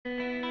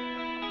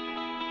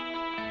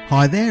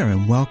Hi there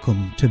and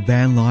welcome to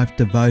Van Life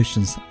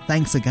Devotions.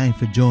 Thanks again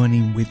for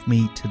joining with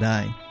me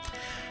today.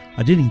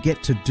 I didn't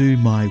get to do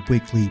my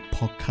weekly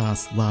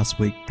podcast last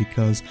week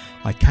because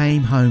I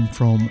came home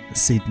from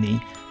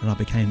Sydney and I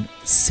became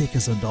sick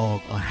as a dog.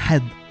 I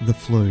had the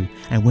flu,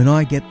 and when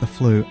I get the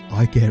flu,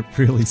 I get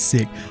really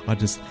sick. I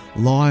just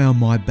lie on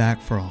my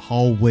back for a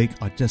whole week.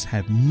 I just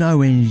have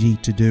no energy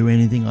to do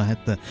anything. I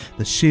had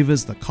the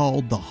shivers, the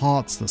cold, the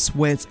hots, the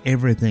sweats,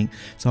 everything.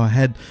 So I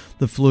had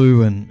the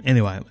flu, and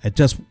anyway, it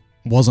just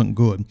wasn't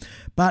good.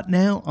 But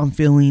now I'm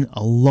feeling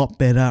a lot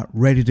better,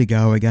 ready to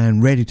go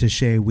again, ready to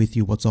share with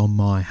you what's on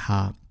my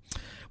heart.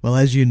 Well,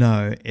 as you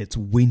know, it's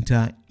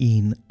winter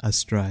in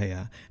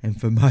Australia, and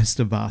for most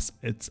of us,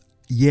 it's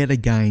yet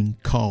again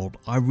cold.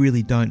 I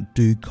really don't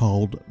do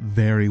cold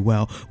very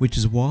well, which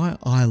is why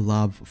I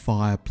love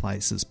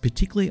fireplaces.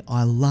 Particularly,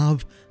 I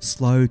love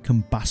slow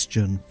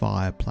combustion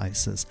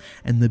fireplaces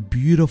and the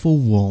beautiful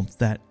warmth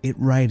that it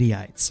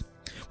radiates.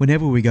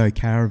 Whenever we go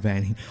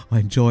caravanning, I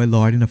enjoy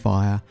lighting a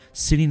fire,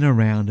 sitting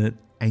around it,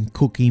 and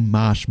cooking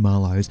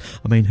marshmallows.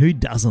 I mean, who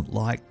doesn't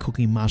like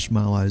cooking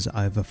marshmallows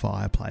over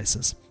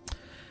fireplaces?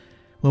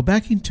 Well,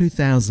 back in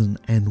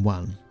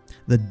 2001,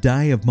 the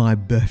day of my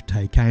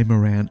birthday came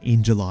around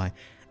in July,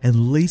 and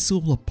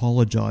Liesl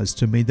apologised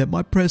to me that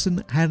my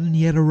present hadn't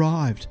yet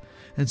arrived.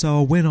 And so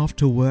I went off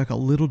to work a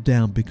little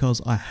down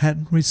because I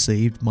hadn't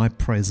received my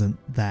present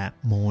that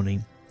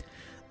morning.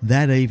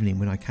 That evening,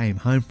 when I came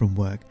home from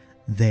work,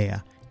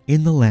 there,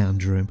 in the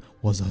lounge room,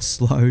 was a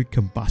slow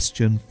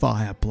combustion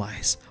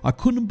fireplace. I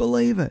couldn't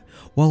believe it.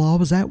 While I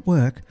was at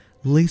work,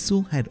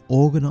 Liesl had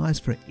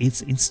organised for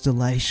its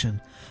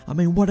installation. I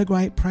mean, what a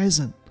great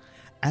present.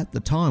 At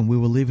the time, we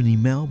were living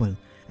in Melbourne,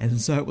 and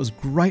so it was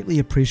greatly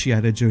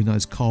appreciated during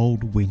those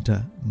cold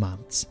winter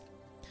months.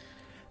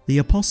 The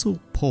Apostle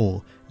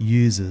Paul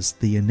uses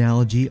the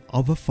analogy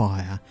of a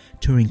fire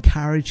to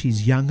encourage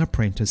his young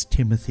apprentice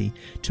Timothy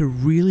to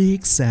really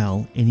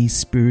excel in his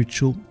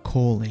spiritual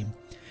calling.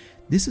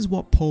 This is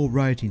what Paul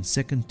wrote in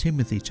 2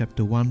 Timothy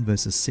chapter 1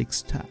 verses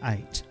 6 to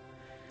 8.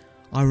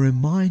 I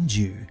remind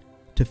you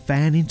to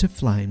fan into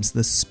flames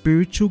the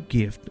spiritual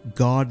gift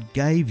God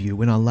gave you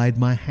when I laid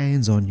my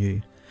hands on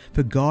you.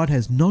 For God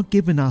has not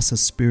given us a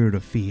spirit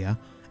of fear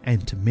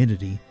and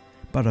timidity,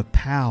 but of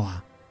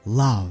power,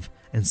 love,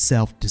 and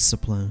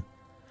self-discipline.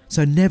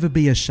 So never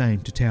be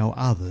ashamed to tell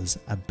others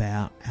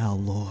about our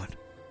Lord.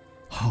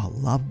 Oh, I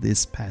love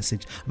this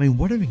passage. I mean,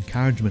 what an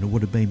encouragement it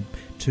would have been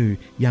to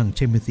young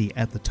Timothy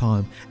at the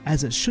time,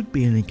 as it should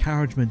be an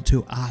encouragement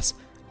to us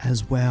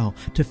as well,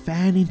 to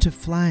fan into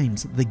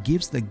flames the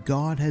gifts that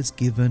God has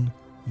given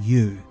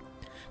you.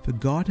 For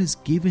God has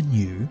given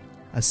you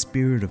a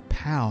spirit of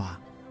power,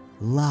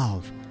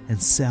 love,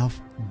 and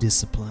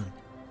self-discipline.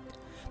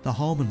 The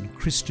Holman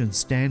Christian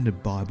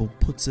Standard Bible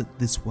puts it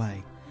this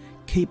way: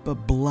 keep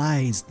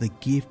ablaze the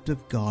gift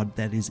of God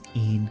that is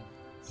in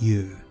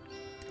you.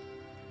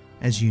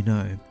 As you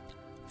know,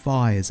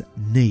 fires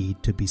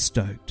need to be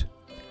stoked.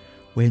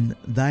 When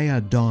they are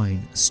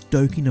dying,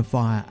 stoking a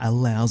fire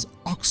allows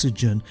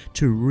oxygen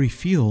to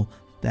refuel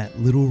that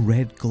little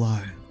red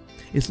glow.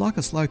 It's like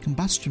a slow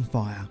combustion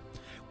fire.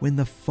 When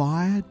the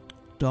fire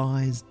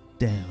dies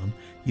down,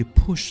 you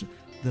push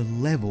the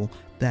lever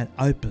that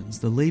opens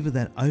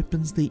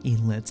the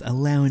inlets,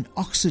 allowing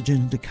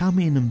oxygen to come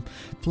in and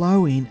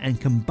flow in and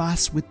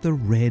combust with the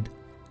red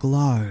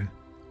glow.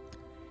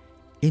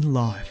 In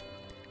life,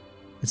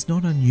 it's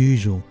not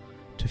unusual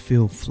to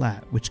feel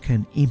flat, which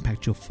can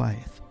impact your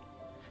faith.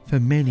 For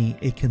many,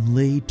 it can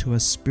lead to a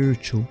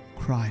spiritual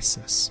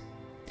crisis.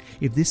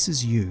 If this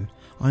is you,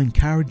 I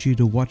encourage you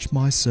to watch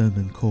my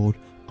sermon called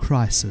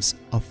Crisis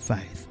of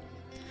Faith.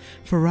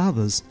 For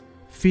others,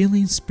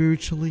 feeling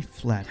spiritually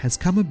flat has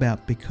come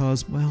about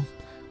because, well,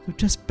 we've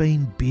just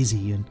been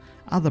busy and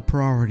other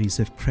priorities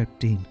have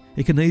crept in.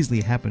 It can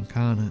easily happen,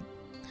 can't it?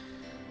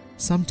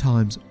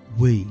 Sometimes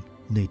we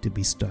need to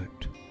be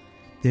stoked.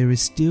 There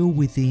is still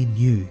within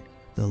you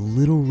the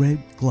little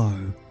red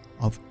glow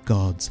of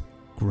God's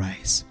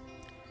grace.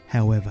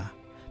 However,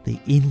 the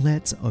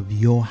inlets of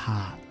your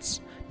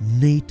hearts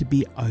need to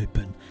be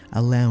open,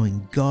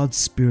 allowing God's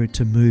Spirit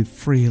to move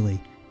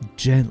freely,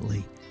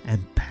 gently,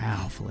 and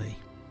powerfully.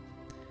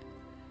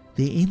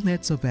 The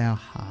inlets of our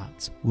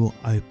hearts will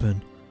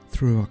open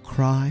through a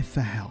cry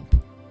for help,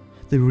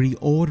 the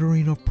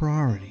reordering of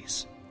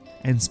priorities,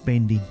 and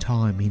spending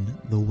time in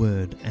the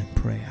Word and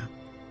prayer.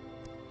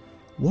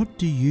 What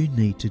do you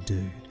need to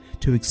do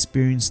to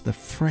experience the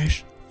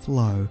fresh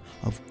flow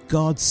of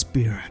God's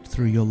Spirit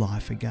through your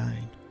life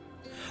again?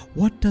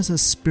 What does a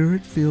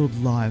Spirit-filled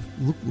life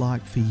look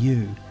like for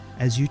you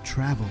as you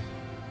travel?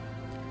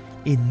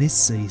 In this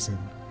season,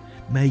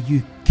 may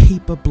you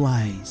keep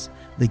ablaze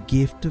the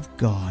gift of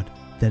God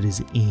that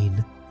is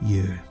in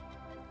you.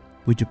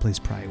 Would you please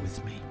pray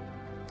with me?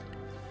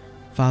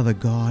 Father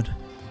God,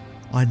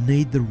 I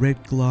need the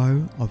red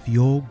glow of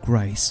your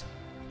grace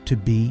to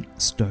be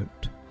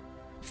stoked.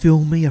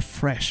 Fill me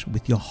afresh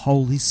with your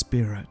Holy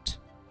Spirit.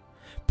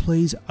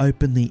 Please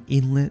open the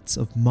inlets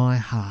of my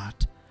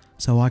heart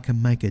so I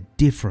can make a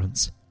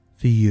difference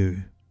for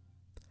you.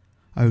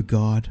 O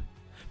God,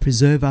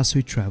 preserve us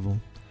who travel.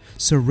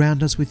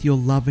 Surround us with your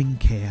loving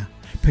care.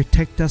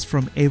 Protect us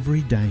from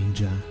every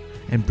danger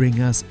and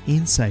bring us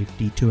in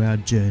safety to our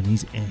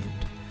journey's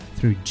end.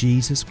 Through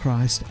Jesus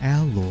Christ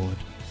our Lord.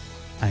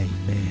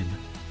 Amen.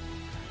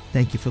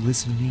 Thank you for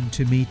listening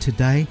to me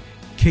today.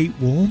 Keep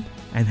warm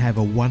and have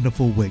a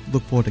wonderful week.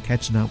 Look forward to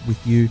catching up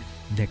with you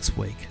next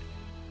week.